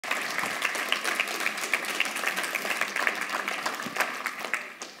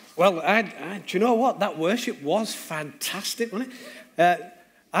Well, do you know what? That worship was fantastic, wasn't it?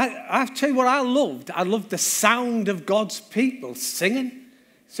 I tell you what I loved. I loved the sound of God's people singing.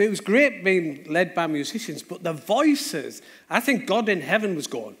 So it was great being led by musicians, but the voices, I think God in heaven was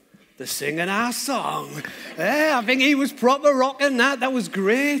going, they're singing our song. Yeah, I think he was proper rocking that. That was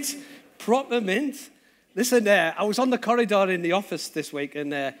great. Proper mint. Listen, I was on the corridor in the office this week,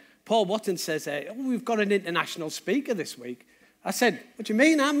 and Paul Watson says, we've got an international speaker this week. I said, what do you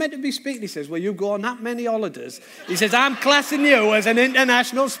mean? I'm meant to be speaking. He says, well, you go on that many holidays. He says, I'm classing you as an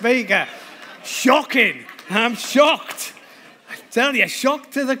international speaker. Shocking. I'm shocked. I tell you,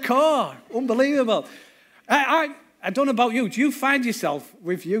 shocked to the core. Unbelievable. I don't know about you. Do you find yourself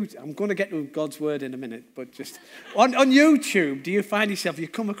with YouTube? I'm going to get to God's word in a minute, but just on YouTube, do you find yourself, you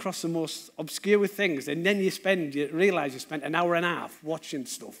come across the most obscure things, and then you realize you spent an hour and a half watching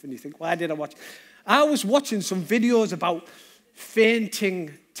stuff, and you think, why did I watch? I was watching some videos about fainting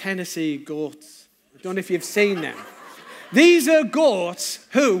Tennessee goats. I don't know if you've seen them. These are goats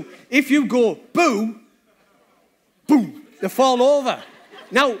who, if you go boo, boom, they fall over.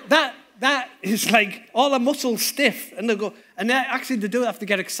 Now, that is like all the muscles stiff, and they do have to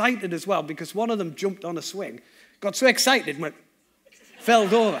get excited as well, because one of them jumped on a swing, got so excited,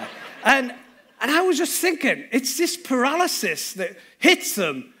 fell over. And I was just thinking, it's this paralysis that hits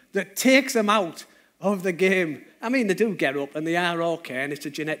them that takes them out of the game. I mean, they do get up and they are okay, and it's a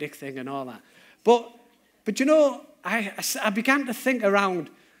genetic thing and all that. But you know, I began to think around,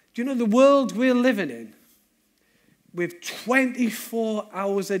 do you know the world we're living in, with 24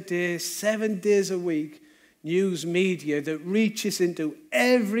 hours a day, 7 days a week, news media that reaches into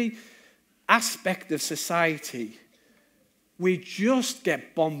every aspect of society, we just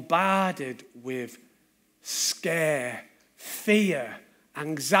get bombarded with scare, fear,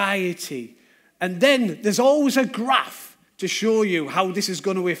 anxiety. And then there's always a graph to show you how this is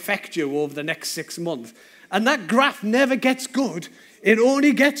going to affect you over the next 6 months. And that graph never gets good. It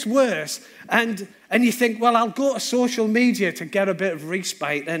only gets worse. And you think, well, I'll go to social media to get a bit of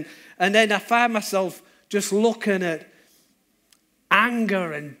respite. And then I find myself just looking at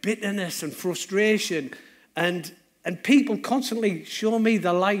anger and bitterness and frustration. And people constantly show me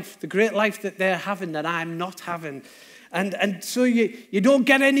the great life that they're having that I'm not having. And so you don't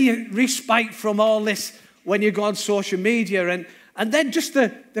get any respite from all this when you go on social media. And then just the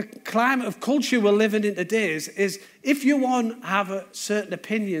climate of culture we're living in today is if you want to have certain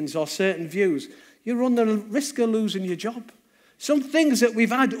opinions or certain views, you run the risk of losing your job. Some things that we've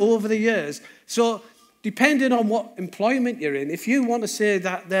had over the years. So depending on what employment you're in, if you want to say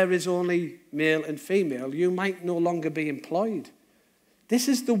that there is only male and female, you might no longer be employed. This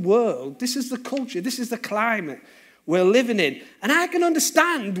is the world. This is the culture. This is the climate we're living in. And I can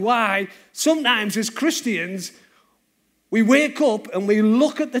understand why sometimes as Christians, we wake up and we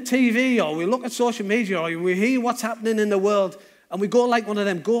look at the TV or we look at social media or we hear what's happening in the world and we go like one of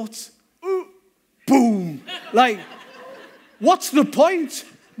them goats. Boom. Like, what's the point?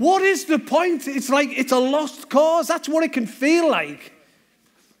 What is the point? It's like it's a lost cause. That's what it can feel like.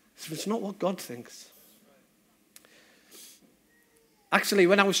 It's not what God thinks. Actually,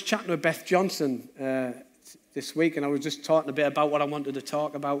 when I was chatting with Beth Johnson this week, and I was just talking a bit about what I wanted to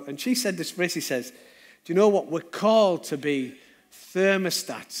talk about, and she said this phrase, she says, do you know what? We're called to be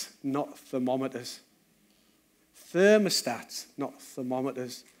thermostats, not thermometers. Thermostats, not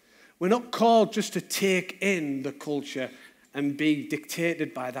thermometers. We're not called just to take in the culture and be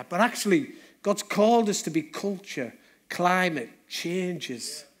dictated by that, but actually, God's called us to be culture, climate,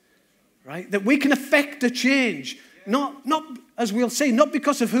 changes, right? That we can affect the change, not as we'll see, not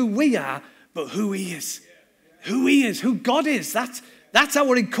because of who we are, but who He is. Who He is, who God is. That's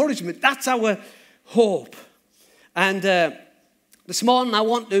our encouragement. That's our hope. And this morning I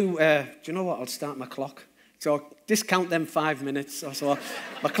want to, do you know what? I'll start my clock. So discount them 5 minutes or so.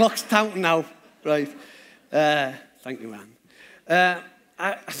 My clock's counting now. Right. Thank you, Anne.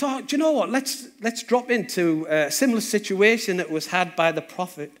 I thought, do you know what? Let's drop into a similar situation that was had by the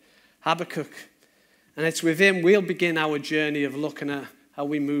prophet Habakkuk. And it's with him we'll begin our journey of looking at how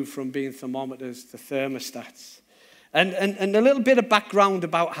we move from being thermometers to thermostats. And a little bit of background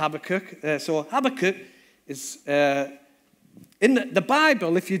about Habakkuk. So Habakkuk is, in the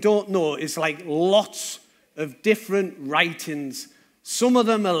Bible, if you don't know, is like lots of different writings. Some of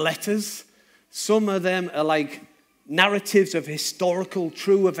them are letters. Some of them are like narratives of historical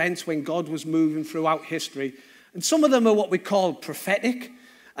true events when God was moving throughout history. And some of them are what we call prophetic.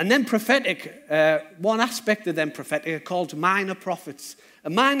 And then prophetic, one aspect of them prophetic are called minor prophets.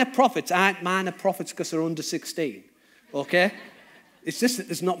 And minor prophets aren't minor prophets because they're under 16, okay? It's just that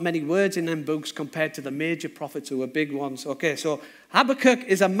there's not many words in them books compared to the major prophets who are big ones. Okay, so Habakkuk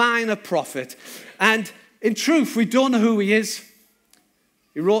is a minor prophet. And in truth, we don't know who he is.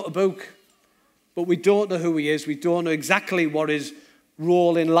 He wrote a book, but we don't know who he is. We don't know exactly what his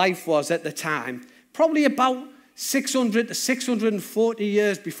role in life was at the time. Probably about 600 to 640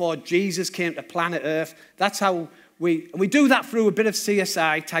 years before Jesus came to planet Earth. That's how we do that through a bit of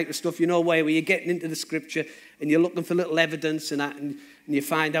CSI type of stuff, where you're getting into the scripture and you're looking for little evidence and that, and you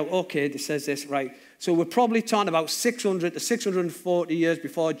find out, okay, it says this, right. So we're probably talking about 600 to 640 years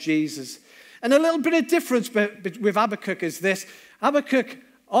before Jesus. And a little bit of difference with Habakkuk is this. Habakkuk,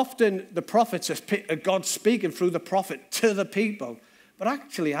 often the prophets are God speaking through the prophet to the people. But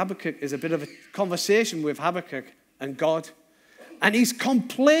actually, Habakkuk is a bit of a conversation with Habakkuk and God. And he's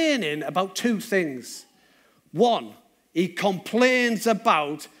complaining about two things. One, he complains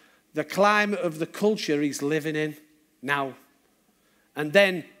about the climate of the culture he's living in now. And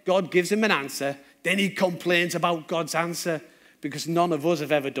then God gives him an answer. Then he complains about God's answer, because none of us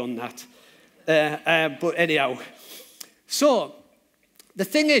have ever done that. But anyhow, so the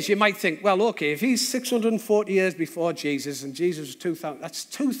thing is, you might think, well, okay, if he's 640 years before Jesus and Jesus was 2,000, that's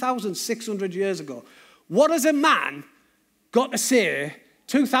 2,600 years ago. What has a man got to say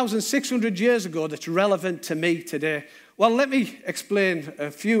 2,600 years ago that's relevant to me today? Well, let me explain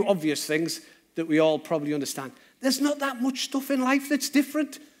a few obvious things that we all probably understand. There's not that much stuff in life that's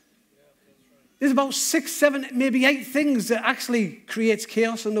different. There's about 6, 7, maybe 8 things that actually creates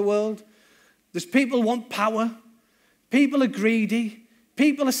chaos in the world. There's people who want power. People are greedy.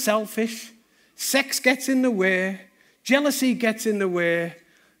 People are selfish. Sex gets in the way. Jealousy gets in the way.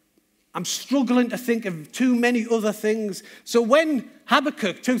 I'm struggling to think of too many other things. So when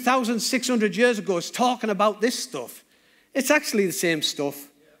Habakkuk, 2,600 years ago, is talking about this stuff, it's actually the same stuff.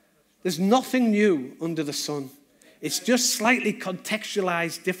 There's nothing new under the sun. It's just slightly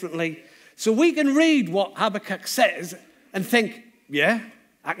contextualized differently. So we can read what Habakkuk says and think, yeah,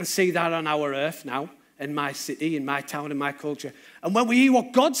 I can see that on our earth now, in my city, in my town, in my culture. And when we hear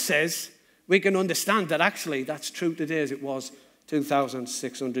what God says, we can understand that actually that's true today as it was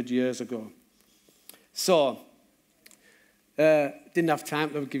 2,600 years ago. So, didn't have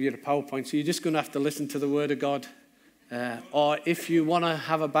time to give you the PowerPoint, so you're just going to have to listen to the Word of God. Or if you want to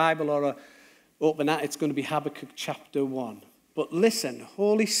have a Bible or open that, it's going to be Habakkuk chapter 1. But listen,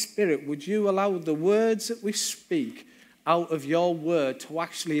 Holy Spirit, would you allow the words that we speak out of your word to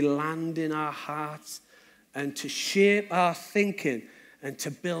actually land in our hearts and to shape our thinking and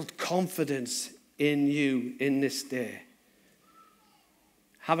to build confidence in you in this day.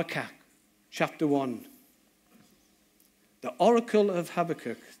 Habakkuk chapter 1. The oracle of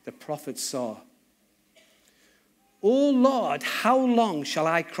Habakkuk, the prophet saw. O Lord, how long shall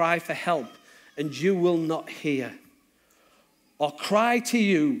I cry for help, and you will not hear? Or cry to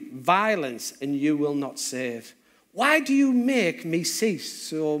you violence, and you will not save? Why do you make me see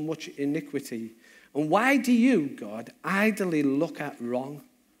so much iniquity? And why do you, God, idly look at wrong?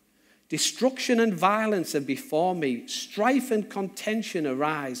 Destruction and violence are before me. Strife and contention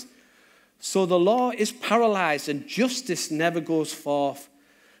arise. So the law is paralyzed, and justice never goes forth.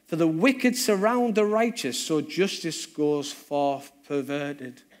 For the wicked surround the righteous, so justice goes forth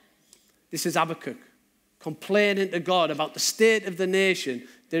perverted. This is Habakkuk complaining to God about the state of the nation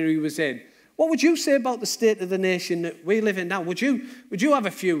that he was in. What would you say about the state of the nation that we live in now? Would you have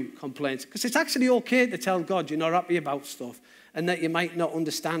a few complaints? Because it's actually okay to tell God you're not happy about stuff and that you might not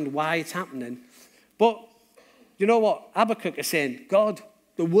understand why it's happening. But you know what? Habakkuk is saying, God,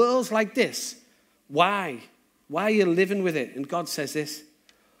 the world's like this. Why? Why are you living with it? And God says this,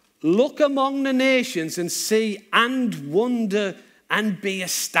 look among the nations and see and wonder and be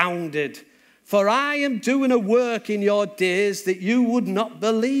astounded. For I am doing a work in your days that you would not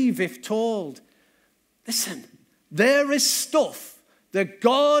believe if told. Listen, there is stuff that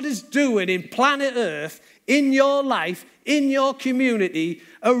God is doing in planet Earth, in your life, in your community,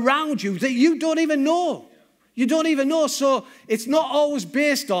 around you that you don't even know. You don't even know. So it's not always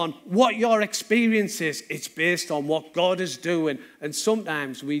based on what your experience is. It's based on what God is doing. And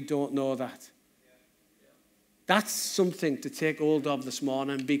sometimes we don't know that. That's something to take hold of this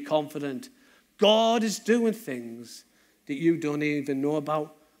morning and be confident. God is doing things that you don't even know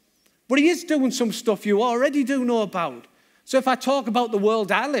about. But he is doing some stuff you already do know about. So if I talk about the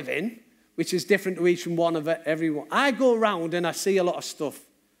world I live in, which is different to each one of everyone, I go around and I see a lot of stuff.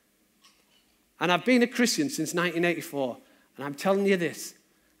 And I've been a Christian since 1984. And I'm telling you this,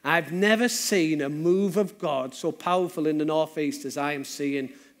 I've never seen a move of God so powerful in the Northeast as I am seeing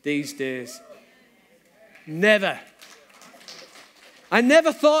these days. Never. I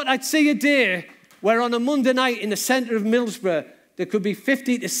never thought I'd see a day where on a Monday night in the centre of Middlesbrough, there could be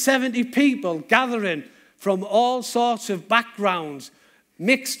 50 to 70 people gathering from all sorts of backgrounds,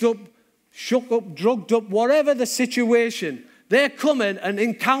 mixed up, shook up, drugged up, whatever the situation. They're coming and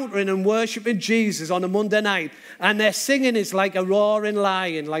encountering and worshiping Jesus on a Monday night, and their singing is like a roaring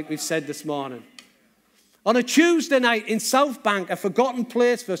lion, like we've said this morning. On a Tuesday night in South Bank, a forgotten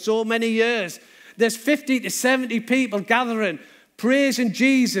place for so many years, there's 50 to 70 people gathering, praising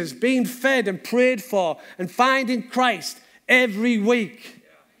Jesus, being fed and prayed for, and finding Christ every week.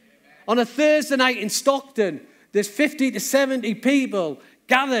 On a Thursday night in Stockton, there's 50 to 70 people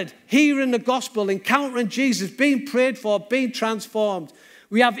gathered, hearing the gospel, encountering Jesus, being prayed for, being transformed.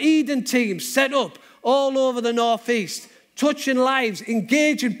 We have Eden teams set up all over the Northeast, touching lives,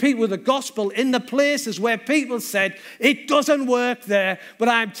 engaging people with the gospel in the places where people said, it doesn't work there, but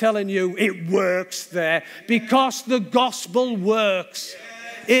I'm telling you, it works there because the gospel works.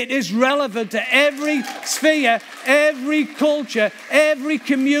 It is relevant to every sphere, every culture, every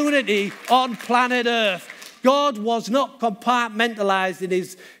community on planet Earth. God was not compartmentalized in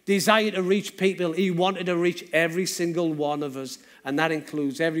his desire to reach people. He wanted to reach every single one of us, and that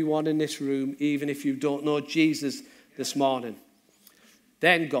includes everyone in this room, even if you don't know Jesus this morning.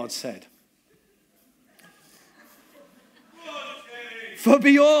 Then God said, For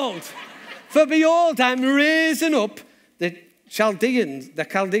behold, I'm raising up the Chaldeans,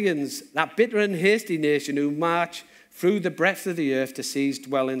 that bitter and hasty nation who march through the breadth of the earth to seize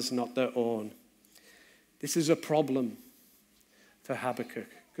dwellings not their own. This is a problem for Habakkuk,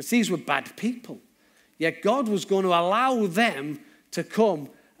 because these were bad people. Yet God was going to allow them to come,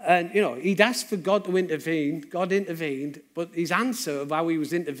 and, he'd asked for God to intervene. God intervened, but his answer of how he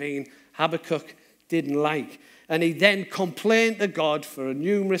was intervening, Habakkuk didn't like. And he then complained to God for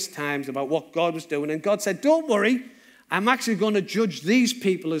numerous times about what God was doing. And God said, don't worry, I'm actually going to judge these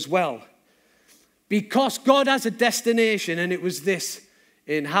people as well. Because God has a destination, and it was this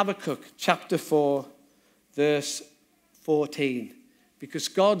in Habakkuk chapter 4, verse 14. Because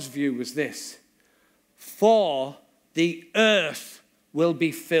God's view was this: for the earth will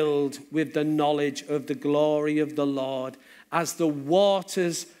be filled with the knowledge of the glory of the Lord as the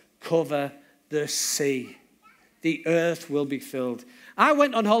waters cover the sea. The earth will be filled. I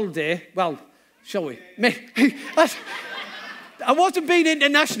went on holiday, well, shall we? I wasn't being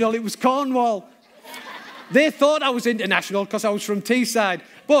international, it was Cornwall. They thought I was international because I was from Teesside.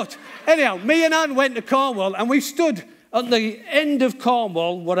 But anyhow, me and Anne went to Cornwall, and we stood at the end of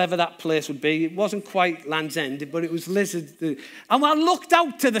Cornwall, whatever that place would be. It wasn't quite Land's End, but it was Lizard. And I looked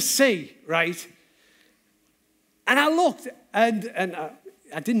out to the sea, right? And I looked, and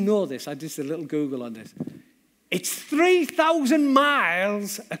I didn't know this. I did a little Google on this. It's 3,000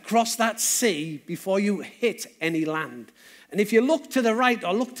 miles across that sea before you hit any land. And if you look to the right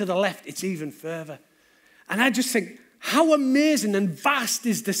or look to the left, it's even further. And I just think, how amazing and vast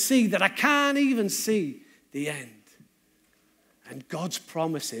is the sea that I can't even see the end. And God's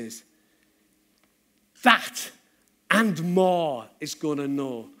promise is that and more is going to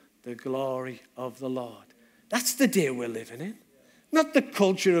know the glory of the Lord. That's the day we're living in. Not the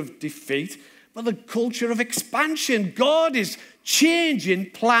culture of defeat, but the culture of expansion. God is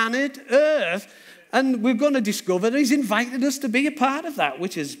changing planet Earth, and we're going to discover that he's invited us to be a part of that,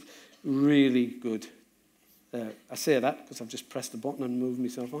 which is really good. I say that because I've just pressed the button and moved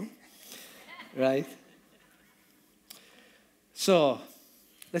myself on. Right? So,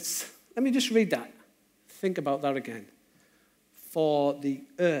 let me just read that. Think about that again. For the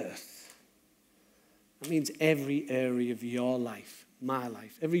earth. That means every area of your life, my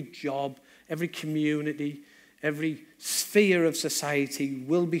life, every job, every community, every sphere of society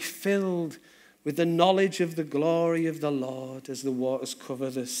will be filled with the knowledge of the glory of the Lord as the waters cover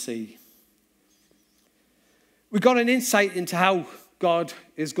the sea. We got an insight into how God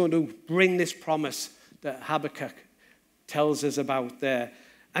is going to bring this promise that Habakkuk tells us about there.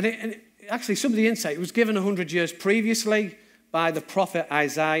 And actually, some of the insight was given 100 years previously by the prophet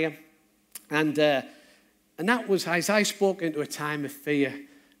Isaiah. And that was, Isaiah spoke into a time of fear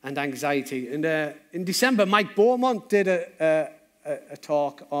and anxiety. And in December, Mike Beaumont did a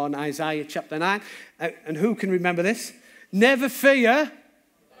talk on Isaiah chapter 9. And who can remember this? Never fear.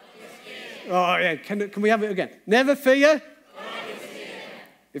 Oh, yeah. Can we have it again? Never fear.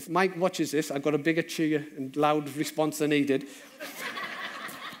 If Mike watches this, I got a bigger cheer and loud response than he did.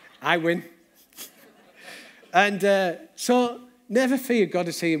 I win. And so, never fear, God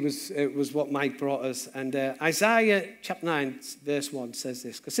is here was what Mike brought us. And Isaiah chapter 9, verse 1 says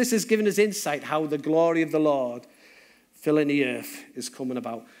this, because this has given us insight how the glory of the Lord filling the earth is coming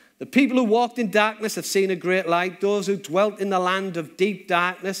about. The people who walked in darkness have seen a great light. Those who dwelt in the land of deep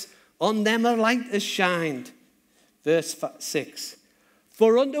darkness, on them a light has shined. Verse 6.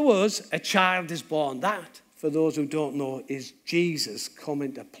 For unto us a child is born. That, for those who don't know, is Jesus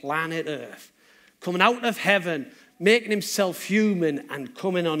coming to planet Earth. Coming out of heaven, making himself human and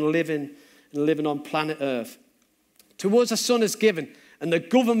coming on living on planet Earth. To us a son is given, and the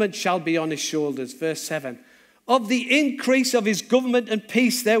government shall be on his shoulders. Verse 7. Of the increase of his government and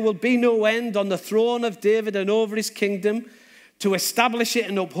peace there will be no end on the throne of David and over his kingdom, to establish it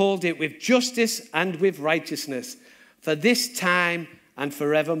and uphold it with justice and with righteousness. For this time and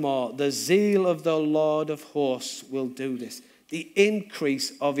forevermore, the zeal of the Lord of hosts will do this. The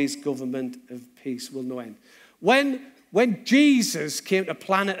increase of his government of peace will no end. When Jesus came to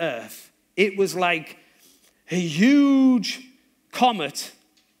planet Earth, it was like a huge comet,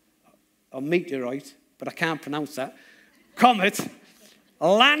 or meteorite, but I can't pronounce that, comet,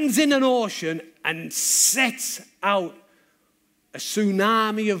 lands in an ocean and sets out a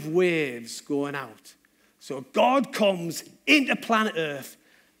tsunami of waves going out. So God comes into planet Earth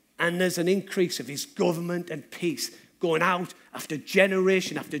and there's an increase of his government and peace going out after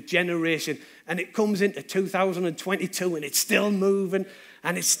generation after generation. And it comes into 2022 and it's still moving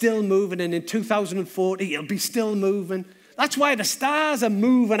and it's still moving. And in 2040, it'll be still moving. That's why the stars are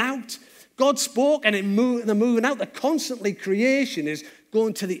moving out. God spoke and they're moving out. They're constantly, creation is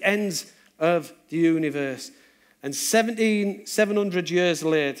going to the ends of the universe. And 700 years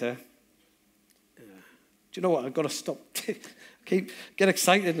later, do you know what? I've got to stop. Get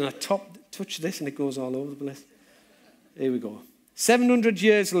excited and I touch this and it goes all over the place. Here we go. 700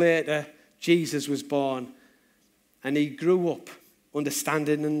 years later, Jesus was born and he grew up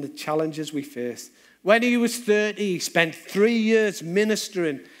understanding the challenges we face. When he was 30, he spent 3 years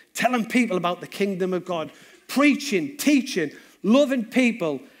ministering, telling people about the kingdom of God, preaching, teaching, loving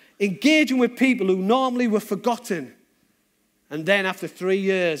people, engaging with people who normally were forgotten. And then after 3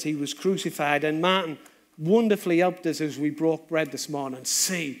 years, he was crucified. And Martin wonderfully helped us as we broke bread this morning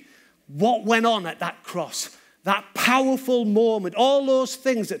see what went on at that cross. That powerful moment, all those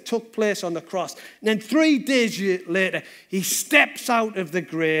things that took place on the cross. And then 3 days later, he steps out of the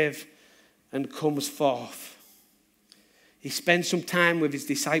grave and comes forth. He spends some time with his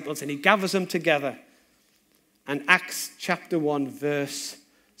disciples and he gathers them together. And Acts chapter 1, verse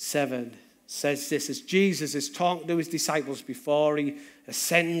 7 says this, as Jesus is talking to his disciples before he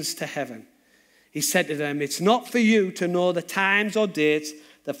ascends to heaven. He said to them, it's not for you to know the times or dates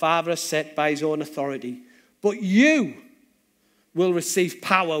the Father has set by his own authority, but you will receive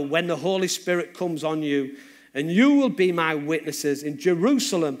power when the Holy Spirit comes on you, and you will be my witnesses in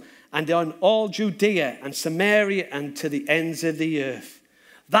Jerusalem and on all Judea and Samaria and to the ends of the earth.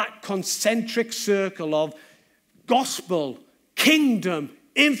 That concentric circle of gospel, kingdom,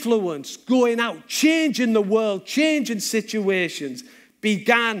 influence, going out, changing the world, changing situations,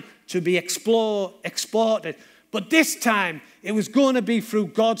 began to be exported. But this time, it was going to be through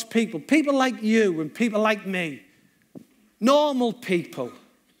God's people. People like you and people like me. Normal people.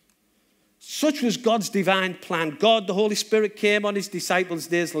 Such was God's divine plan. God, the Holy Spirit, came on his disciples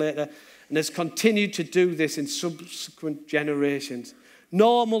days later and has continued to do this in subsequent generations.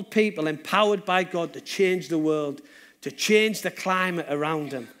 Normal people empowered by God to change the world, to change the climate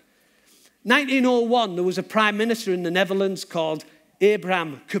around them. 1901, there was a prime minister in the Netherlands called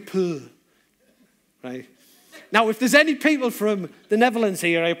Abraham Kapur. Right? Now, if there's any people from the Netherlands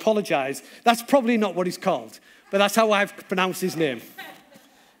here, I apologize. That's probably not what he's called, but that's how I've pronounced his name.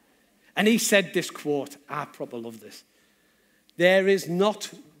 And he said this quote, I probably love this. There is not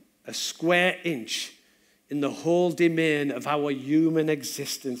a square inch in the whole domain of our human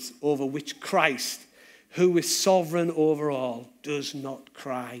existence over which Christ, who is sovereign over all, does not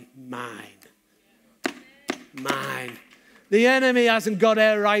cry, mine. Mine. The enemy hasn't got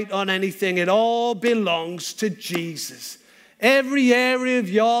a right on anything. It all belongs to Jesus. Every area of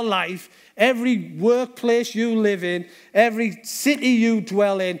your life, every workplace you live in, every city you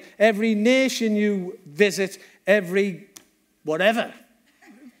dwell in, every nation you visit, every whatever.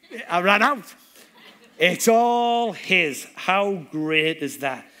 I ran out. It's all his. How great is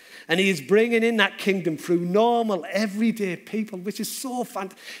that? And he is bringing in that kingdom through normal, everyday people, which is so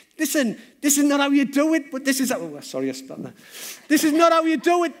fantastic. Listen, this is not how you do it, but this is how... Oh, sorry, I stopped there. This is not how you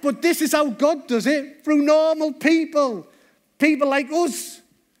do it, but this is how God does it, through normal people. People like us.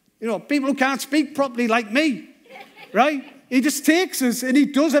 You know, people who can't speak properly like me, right? He just takes us and he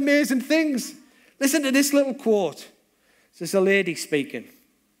does amazing things. Listen to this little quote. This is a lady speaking.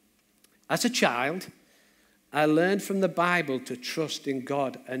 As a child, I learned from the Bible to trust in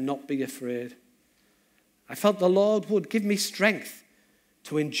God and not be afraid. I felt the Lord would give me strength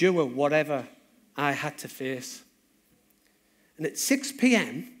to endure whatever I had to face. And at 6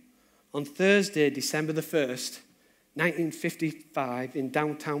 p.m. on Thursday, December the 1st, 1955, in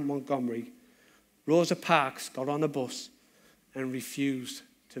downtown Montgomery, Rosa Parks got on a bus and refused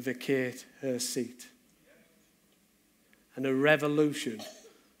to vacate her seat. And a revolution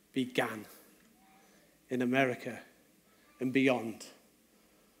began in America and beyond.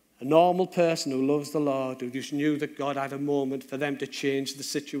 A normal person who loves the Lord, who just knew that God had a moment for them to change the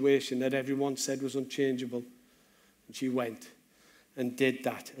situation that everyone said was unchangeable. And she went and did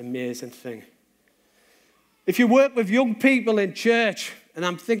that amazing thing. If you work with young people in church, and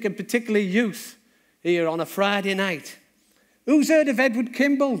I'm thinking particularly youth here on a Friday night, who's heard of Edward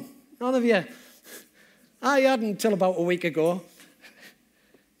Kimball? None of you. I hadn't until about a week ago.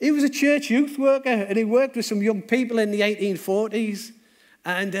 He was a church youth worker, and he worked with some young people in the 1840s.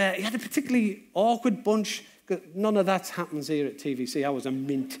 And he had a particularly awkward bunch. None of that happens here at TVC. I was a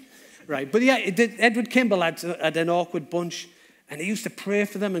mint, right? But yeah, Edward Kimball had an awkward bunch, and he used to pray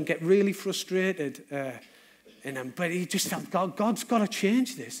for them and get really frustrated in them. But he just felt, God's got to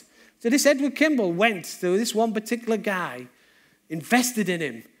change this. So this Edward Kimball went to this one particular guy, invested in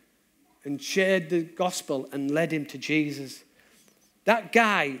him, and shared the gospel and led him to Jesus. That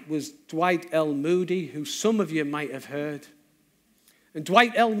guy was Dwight L. Moody, who some of you might have heard. And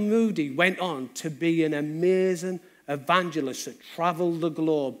Dwight L. Moody went on to be an amazing evangelist that traveled the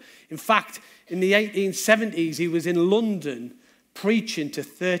globe. In fact, in the 1870s, he was in London preaching to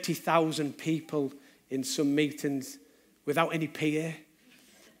 30,000 people in some meetings without any PA.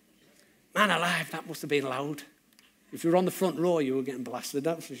 Man alive, that must have been loud. If you were on the front row, you were getting blasted,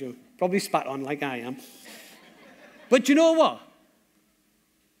 that's for sure. Probably spat on like I am. But you know what?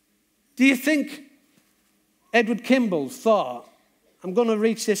 Do you think Edward Kimball thought, I'm going to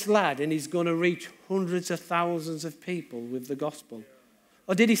reach this lad and he's going to reach hundreds of thousands of people with the gospel?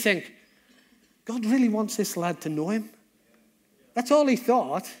 Or did he think, God really wants this lad to know him? That's all he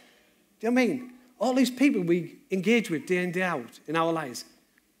thought. Do you know what I mean? All these people we engage with day in, day out in our lives,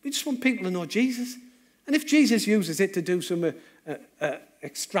 we just want people to know Jesus. And if Jesus uses it to do some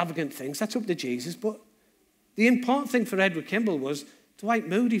extravagant things, that's up to Jesus. But the important thing for Edward Kimball was Dwight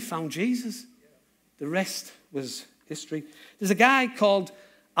Moody found Jesus. The rest was history. There's a guy called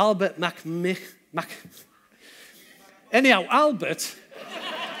Albert Anyhow, Albert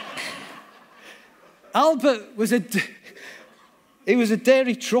was he was a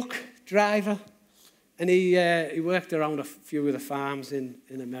dairy truck driver, and he worked around a few of the farms in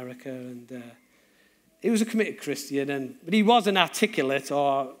America, and he was a committed Christian, but he wasn't articulate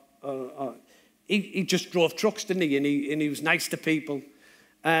or he just drove trucks, didn't he? And he was nice to people,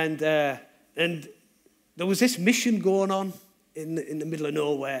 and there was this mission going on in the middle of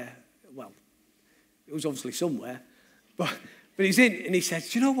nowhere. Well, it was obviously somewhere, but he's in, and he said,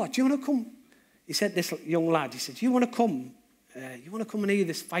 "Do you know what? Do you want to come?" He said, "This young lad," he said, "Do you want to come? You want to come and hear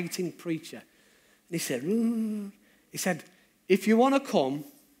this fighting preacher?" And he said, He said, "If you want to come,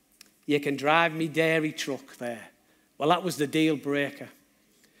 you can drive me dairy truck there." Well, that was the deal breaker.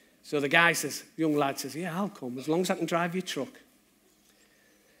 So the guy says, young lad says, "Yeah, I'll come as long as I can drive your truck."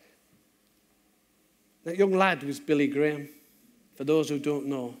 That young lad was Billy Graham. For those who don't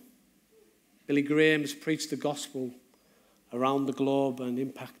know, Billy Graham has preached the gospel around the globe and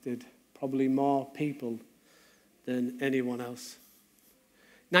impacted probably more people than anyone else.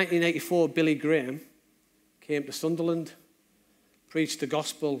 1984, Billy Graham came to Sunderland, preached the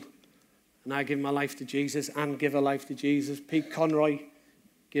gospel, and I give my life to Jesus and give a life to Jesus. Pete Conroy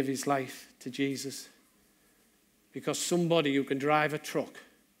gave his life to Jesus because somebody who can drive a truck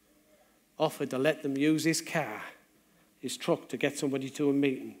offered to let them use his car, his truck, to get somebody to a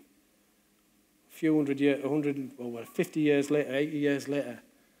meeting. A few 50 years later, 80 years later,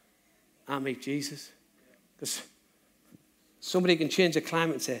 I meet Jesus. Because somebody can change the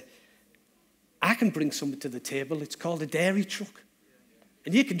climate and say, I can bring something to the table. It's called a dairy truck.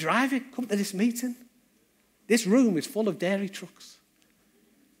 And you can drive it. Come to this meeting. This room is full of dairy trucks.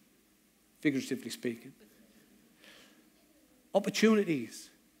 Figuratively speaking. Opportunities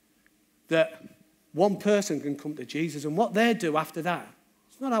that one person can come to Jesus, and what they do after that,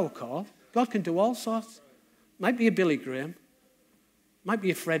 it's not our call. God can do all sorts. Might be a Billy Graham. Might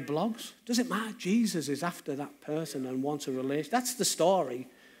be a Fred Bloggs. Doesn't matter. Jesus is after that person and wants a relation. That's the story.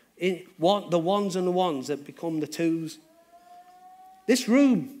 The ones and the ones that become the twos. This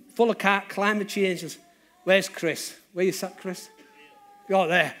room full of climate changes. Where's Chris? Where you sat, Chris? You're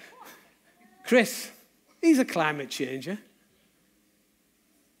there. Chris, he's a climate changer.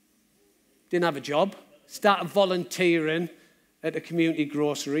 Didn't have a job. Started volunteering at a community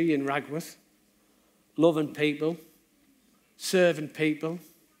grocery in Ragworth. Loving people. Serving people.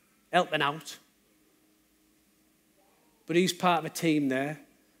 Helping out. But he's part of a team there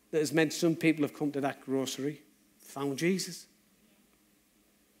that has meant some people have come to that grocery found Jesus.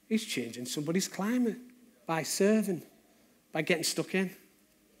 He's changing somebody's climate by serving, by getting stuck in.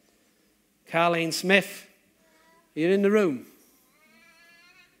 Carlene Smith, you're in the room.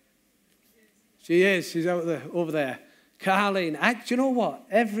 She is. She's over there. Carlene, do you know what?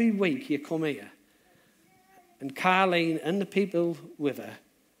 Every week you come here, and Carlene and the people with her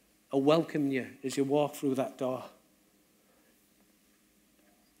are welcoming you as you walk through that door.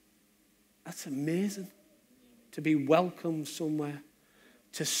 That's amazing. To be welcomed somewhere,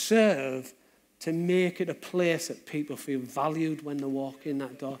 to serve, to make it a place that people feel valued when they walk in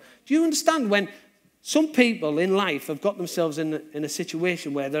that door. Do you understand when some people in life have got themselves in a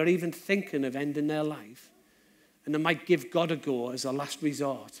situation where they're even thinking of ending their life, and they might give God a go as a last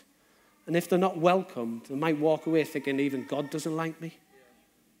resort? And if they're not welcomed, they might walk away thinking even God doesn't like me.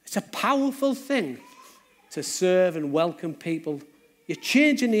 It's a powerful thing to serve and welcome people. You're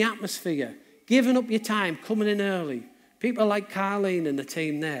changing the atmosphere, giving up your time, coming in early. People like Carlene and the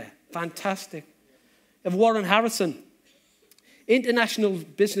team there. Fantastic. Of Warren Harrison, International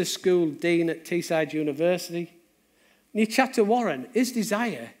Business School Dean at Teesside University. When you chat to Warren, his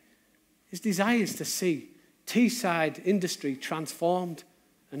desire is to see Teesside industry transformed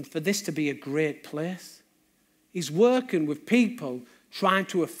and for this to be a great place. He's working with people trying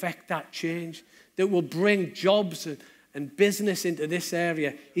to affect that change that will bring jobs and business into this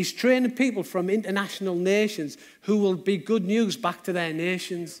area. He's training people from international nations who will be good news back to their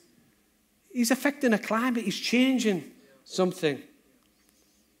nations. He's affecting a climate. He's changing something.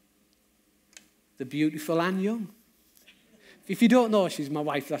 The beautiful Anne Young. If you don't know, she's my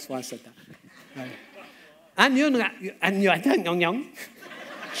wife. That's why I said that. Right. Anne Young.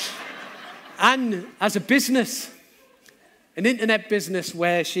 Anne has a business, an internet business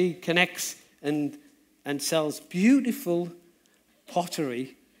where she connects and sells beautiful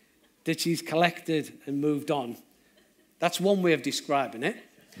pottery that she's collected and moved on. That's one way of describing it.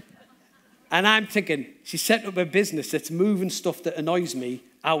 And I'm thinking, she set up a business that's moving stuff that annoys me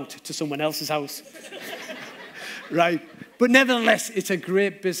out to someone else's house. Right? But nevertheless, it's a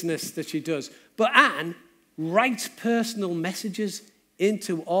great business that she does. But Anne writes personal messages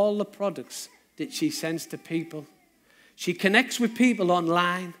into all the products that she sends to people. She connects with people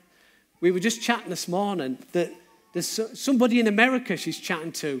online. We were just chatting this morning that there's somebody in America she's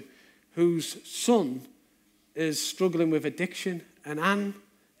chatting to whose son is struggling with addiction, and Anne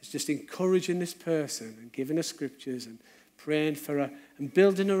is just encouraging this person and giving her scriptures and praying for her and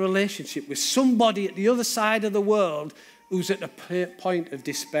building a relationship with somebody at the other side of the world who's at a point of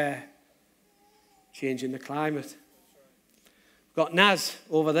despair. Changing the climate. We've got Naz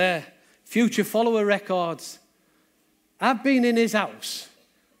over there. Future Follower Records. I've been in his house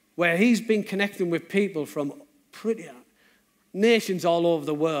where he's been connecting with people from pretty nations all over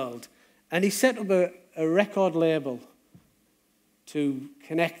the world. And he set up a record label to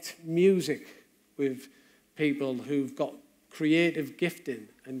connect music with people who've got creative gifting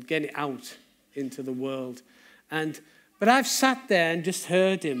and get it out into the world. But I've sat there and just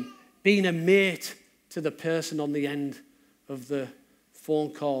heard him being a mate to the person on the end of the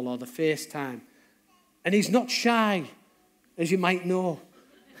phone call or the FaceTime. And he's not shy, as you might know.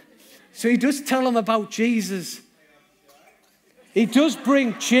 So he does tell them about Jesus. He does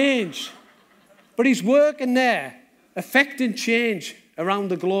bring change. But he's working there, affecting change around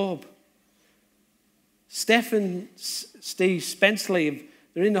the globe. Steph and Steve Spenceley,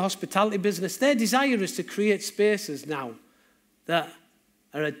 they're in the hospitality business. Their desire is to create spaces now that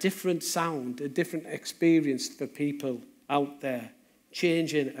are a different sound, a different experience for people out there,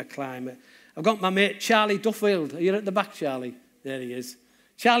 changing a climate. I've got my mate Charlie Duffield. Are you at the back, Charlie? There he is.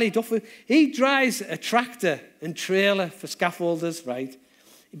 Charlie Duffield. He drives a tractor and trailer for scaffolders, right?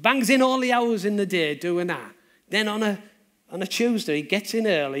 He bangs in all the hours in the day doing that. Then on a Tuesday, he gets in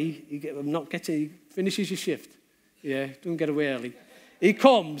early. He finishes your shift. Yeah, don't get away early. He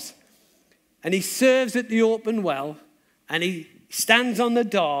comes and he serves at the open well, and he stands on the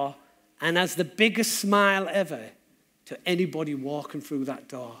door and has the biggest smile ever to anybody walking through that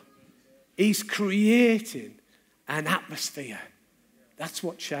door. He's creating an atmosphere. That's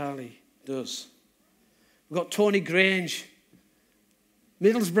what Charlie does. We've got Tony Grange,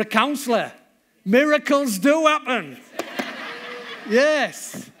 Middlesbrough councillor. Miracles do happen.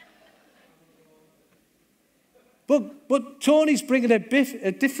 Yes. But Tony's bringing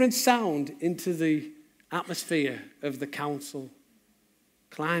a different sound into the atmosphere of the council.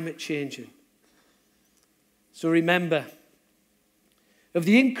 Climate changing. So remember, of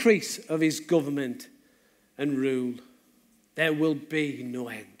the increase of his government and rule, there will be no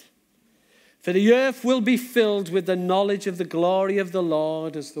end. For the earth will be filled with the knowledge of the glory of the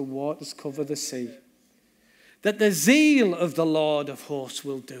Lord as the waters cover the sea. that the zeal of the Lord of hosts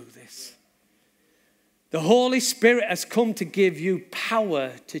will do this. The Holy Spirit has come to give you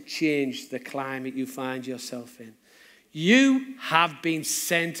power to change the climate you find yourself in. You have been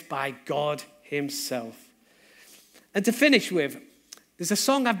sent by God himself. And to finish with, there's a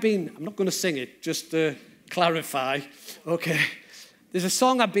song I'm not going to sing it, just to clarify, okay? There's a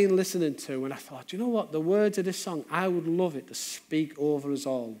song I've been listening to, and I thought, you know what, the words of this song, I would love it to speak over us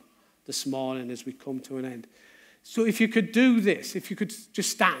all this morning as we come to an end. So if you could do this, if you could just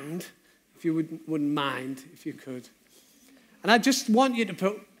stand, if you wouldn't mind, if you could. And I just want you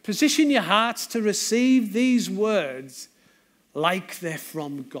to position your hearts to receive these words like they're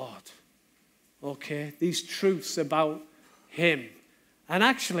from God. Okay? These truths about him. And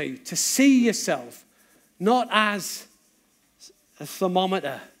actually, to see yourself not as a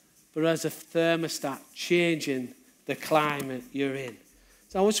thermometer, but as a thermostat, changing the climate you're in.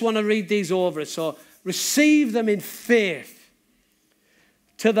 So I just want to read these over. So receive them in faith.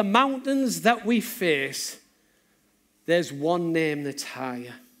 To the mountains that we face, there's one name that's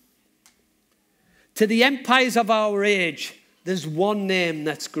higher. To the empires of our age, there's one name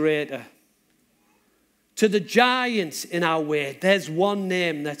that's greater. To the giants in our way, there's one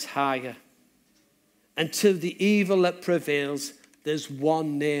name that's higher. And to the evil that prevails, there's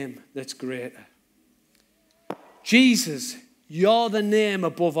one name that's greater. Jesus, you're the name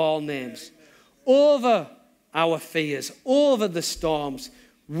above all names. Over our fears, over the storms,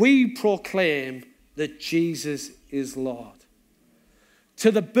 we proclaim that Jesus is Lord.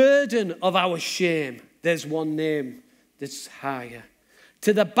 To the burden of our shame, there's one name that's higher.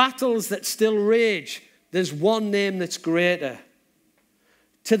 To the battles that still rage, there's one name that's greater.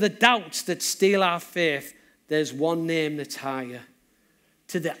 To the doubts that steal our faith, there's one name that's higher.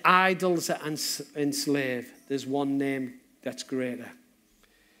 To the idols that enslave, there's one name that's greater.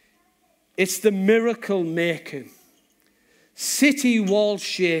 It's the miracle making, city walls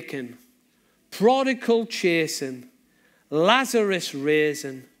shaking, prodigal chasing, Lazarus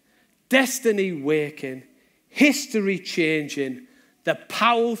raising, destiny waking, history changing, the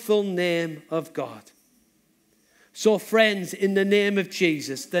powerful name of God. So friends, in the name of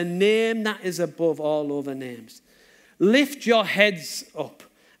Jesus, the name that is above all other names, lift your heads up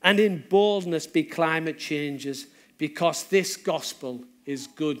and in boldness be climate changers, because this gospel is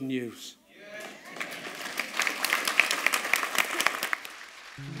good news.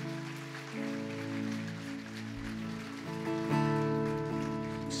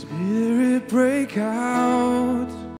 Spirit, break out.